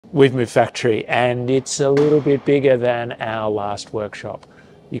we've moved factory, and it's a little bit bigger than our last workshop.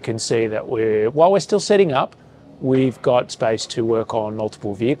 You can see that while we're still setting up, we've got space to work on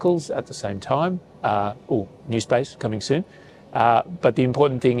multiple vehicles at the same time. New space coming soon. But the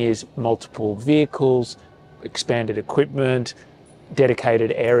important thing is multiple vehicles, expanded equipment,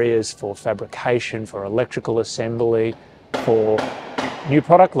 dedicated areas for fabrication, for electrical assembly, for new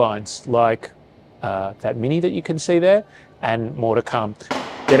product lines like that Mini that you can see there, and more to come.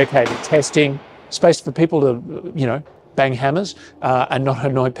 Dedicated testing, space for people to, bang hammers and not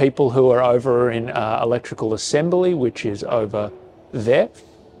annoy people who are over in electrical assembly, which is over there.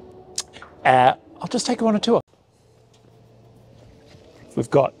 I'll just take you on a tour. We've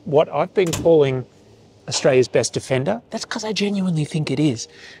got what I've been calling Australia's best Defender. That's because I genuinely think it is.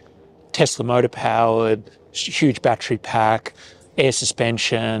 Tesla motor powered, huge battery pack, air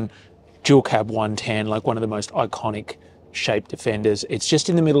suspension, dual cab 110, like one of the most iconic shaped Defenders. It's just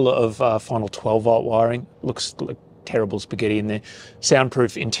in the middle of final 12 volt wiring. Looks like terrible spaghetti in there.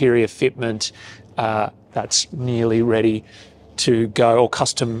 Soundproof interior fitment. That's nearly ready to go, or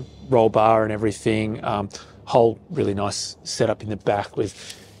custom roll bar and everything. Whole really nice setup in the back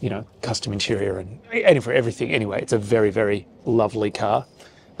with, custom interior and for everything. Anyway, it's a very, very lovely car.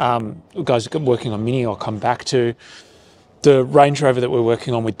 Guys are working on Mini, I'll come back to. The Range Rover that we're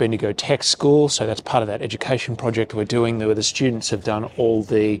working on with Bendigo Tech School, so that's part of that education project we're doing, where the students have done all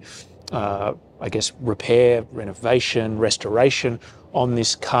the, repair, renovation, restoration on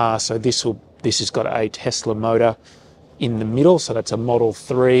this car. So this has got a Tesla motor in the middle, so that's a Model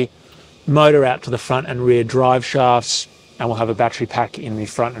 3 motor out to the front and rear drive shafts, and we'll have a battery pack in the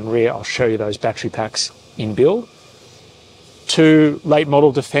front and rear. I'll show you those battery packs in build. Two late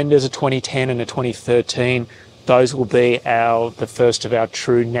model Defenders, a 2010 and a 2013. Those will be the first of our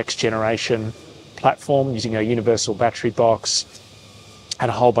true next generation platform, using a universal battery box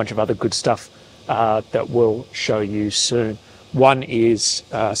and a whole bunch of other good stuff that we'll show you soon. One is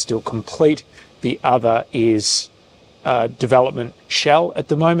still complete. The other is development shell at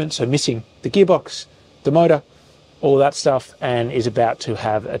the moment, so missing the gearbox, the motor, all of that stuff, and is about to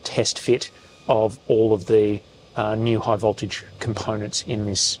have a test fit of all of the new high voltage components in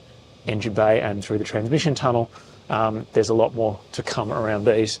this engine bay and through the transmission tunnel. There's a lot more to come around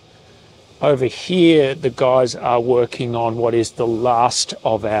these. Over here, the guys are working on what is the last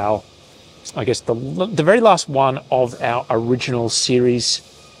of our, the very last one of our original series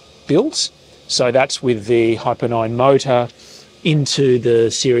builds. So that's with the Hyper 9 motor into the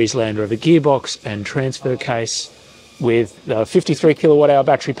series Land Rover gearbox and transfer case, with the 53 kilowatt hour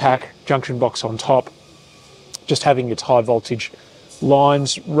battery pack, junction box on top, just having its high voltage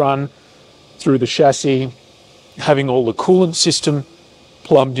lines run through the chassis, having all the coolant system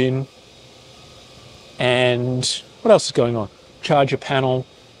plumbed in, and what else is going on? Charger panel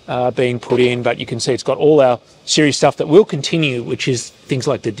being put in, but you can see it's got all our series stuff that will continue, which is things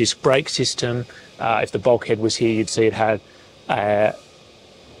like the disc brake system. If the bulkhead was here, you'd see it had a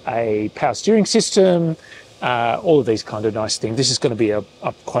power steering system, all of these kind of nice things. This is going to be a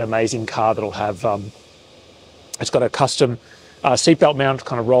quite amazing car that'll have, it's got a custom seatbelt mount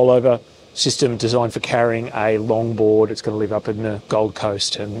kind of rollover system designed for carrying a longboard. It's going to live up in the Gold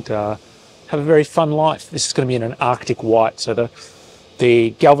Coast and have a very fun life. This is going to be in an Arctic white, so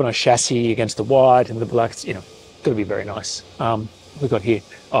the galvanised chassis against the white and the black, it's, going to be very nice. We've got here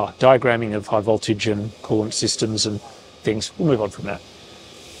diagramming of high voltage and coolant systems and things. We'll move on from that.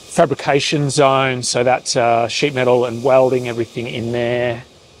 Fabrication zone, so that's sheet metal and welding, everything in there.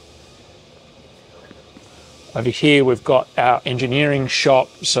 Over here we've got our engineering shop,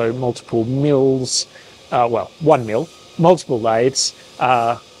 so multiple mills, one mill, multiple lathes.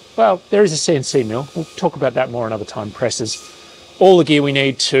 There is a CNC mill. We'll talk about that more another time. Presses. All the gear we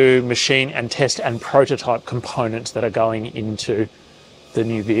need to machine and test and prototype components that are going into the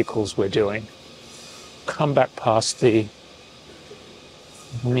new vehicles we're doing. Come back past the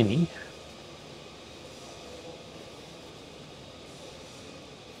Mini.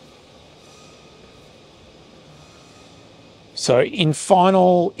 So in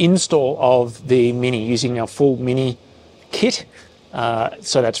final install of the Mini, using our full Mini kit,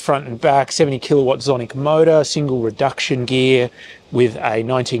 so that's front and back, 70 kilowatt Zonic motor, single reduction gear with a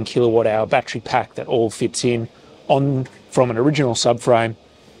 19 kilowatt hour battery pack that all fits in from an original subframe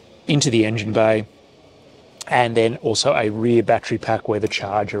into the engine bay, and then also a rear battery pack where the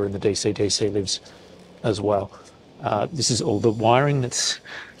charger and the DC-DC lives as well. This is all the wiring that's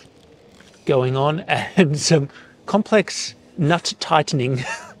going on, and some complex nut tightening.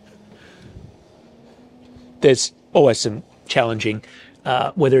 There's always some challenging,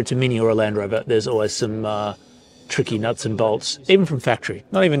 whether it's a Mini or a Land Rover, there's always some tricky nuts and bolts, even from factory.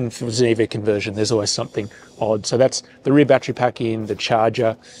 Not even if it was an EV conversion, there's always something odd. So that's the rear battery pack in, the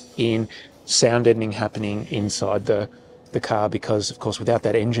charger in, sound deadening happening inside the car, because of course without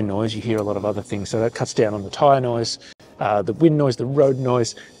that engine noise you hear a lot of other things. So that cuts down on the tyre noise, the wind noise, the road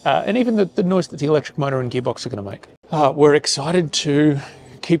noise, and even the noise that the electric motor and gearbox are going to make. We're excited to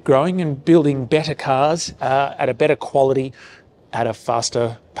keep growing and building better cars at a better quality, at a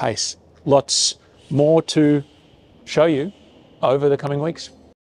faster pace. Lots more to show you over the coming weeks.